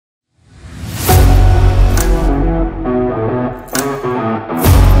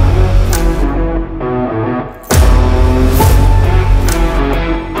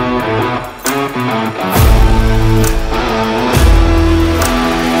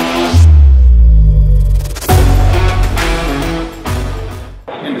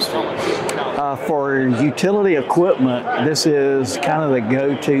utility equipment, this is kind of the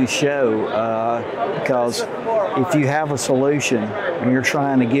go-to show because if you have a solution and you're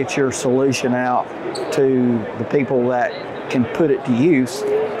trying to get your solution out to the people that can put it to use,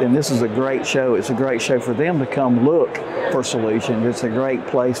 then this is a great show. It's a great show for them to come look for solutions. It's a great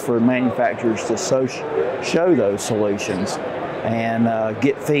place for manufacturers to show those solutions and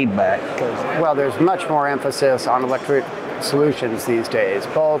get feedback. Well, there's much more emphasis on electric solutions these days,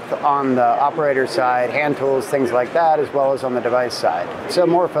 both on the operator side, hand tools, things like that, as well as on the device side. So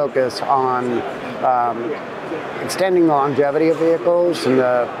more focus on extending the longevity of vehicles and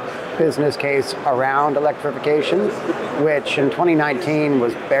the business case around electrification, which in 2019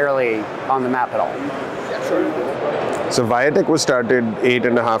 was barely on the map at all. So Viatec was started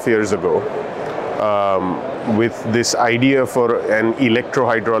 8.5 years ago with this idea for an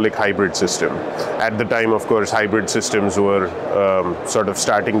electro-hydraulic hybrid system. At the time, of course, hybrid systems were sort of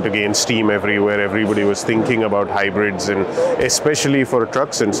starting to gain steam everywhere. Everybody was thinking about hybrids, and especially for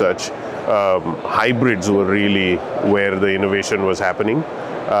trucks and such, hybrids were really where the innovation was happening.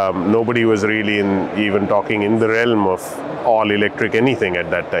 Nobody was really even talking in the realm of all electric anything at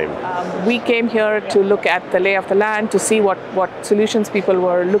that time. We came here to look at the lay of the land, to see what solutions people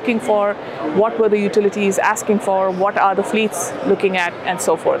were looking for, what were the utilities asking for, what are the fleets looking at, and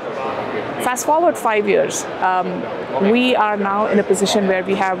so forth. Fast forward 5 years, we are now in a position where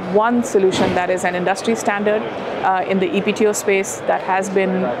we have one solution that is an industry standard in the ePTO space that has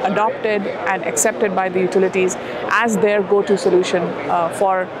been adopted and accepted by the utilities as their go-to solution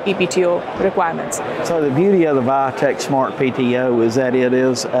for ePTO requirements. So the beauty of the Viatec SmartPTO is that it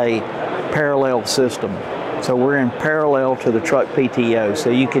is a parallel system. So we're in parallel to the truck PTO,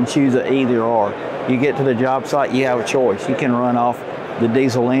 so you can choose an either or. You get to the job site, you have a choice. You can run off the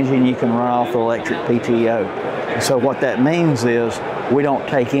diesel engine, you can run off the electric PTO. So what that means is we don't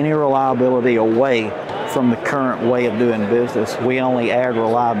take any reliability away from the current way of doing business. We only add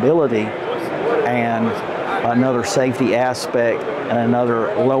reliability and another safety aspect and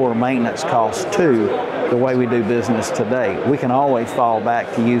another lower maintenance cost to the way we do business today. We can always fall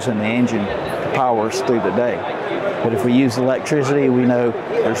back to using the engine to power us through the day. But if we use electricity, we know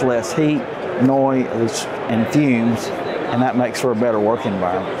there's less heat, noise, and fumes, and that makes for a better work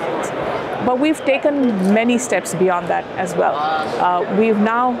environment. But we've taken many steps beyond that as well. We've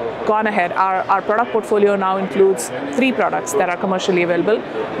now gone ahead. Our product portfolio now includes 3 products that are commercially available.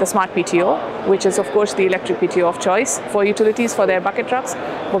 The SmartPTO, which is of course the electric PTO of choice for utilities for their bucket trucks.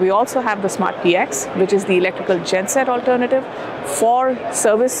 But we also have the SmartPX, which is the electrical genset alternative for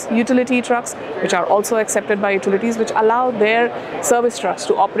service utility trucks, which are also accepted by utilities, which allow their service trucks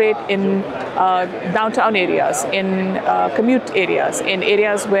to operate in downtown areas, in commute areas, in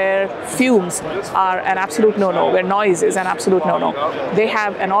areas where fumes are an absolute no-no, where noise is an absolute no-no. They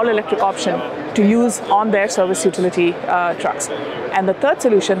have an all-electric option to use on their service utility trucks. And the third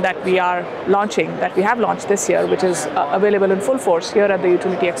solution that we are launching, that we have launched this year, which is available in full force here at the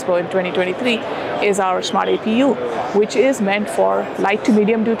Utility Expo in 2023, is our SmartPTO, which is meant for light to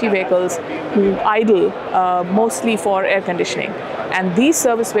medium duty vehicles who idle mostly for air conditioning. And these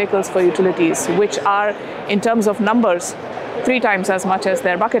service vehicles for utilities, which are in terms of numbers 3 times as much as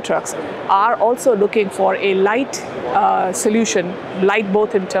their bucket trucks, are also looking for a light solution, light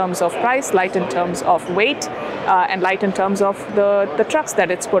both in terms of price, light in terms of weight, and light in terms of the trucks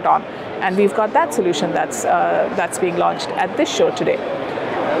that it's put on. And we've got that solution that's being launched at this show today.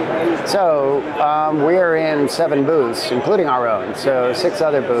 So we're in 7 booths, including our own, so 6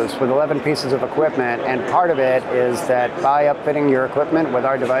 other booths with 11 pieces of equipment, and part of it is that by upfitting your equipment with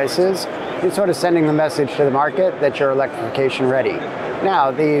our devices, you're sort of sending the message to the market that you're electrification ready.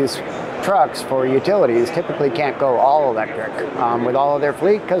 Now, these trucks for utilities typically can't go all electric with all of their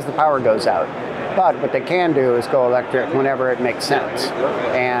fleet because the power goes out. But what they can do is go electric whenever it makes sense.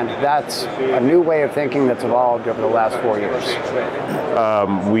 And that's a new way of thinking that's evolved over the last 4 years.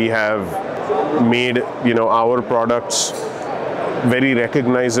 We have made, our products very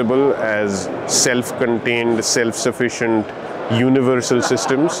recognizable as self-contained, self-sufficient, universal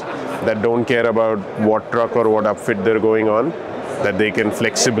systems that don't care about what truck or what upfit they're going on, that they can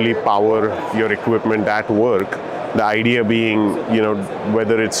flexibly power your equipment at work. The idea being,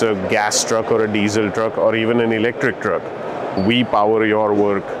 whether it's a gas truck or a diesel truck or even an electric truck, we power your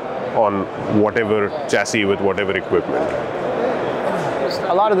work on whatever chassis with whatever equipment.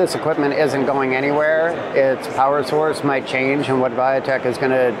 A lot of this equipment isn't going anywhere. Its power source might change, and what Viatec is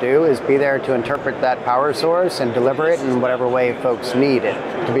going to do is be there to interpret that power source and deliver it in whatever way folks need it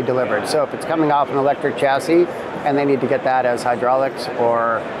to be delivered. So if it's coming off an electric chassis and they need to get that as hydraulics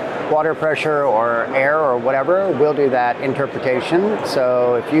or water pressure or air or whatever, we'll do that interpretation.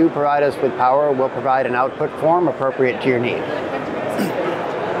 So if you provide us with power, we'll provide an output form appropriate to your need.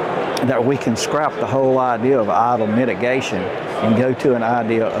 That we can scrap the whole idea of idle mitigation and go to an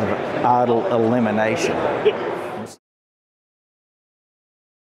idea of idle elimination.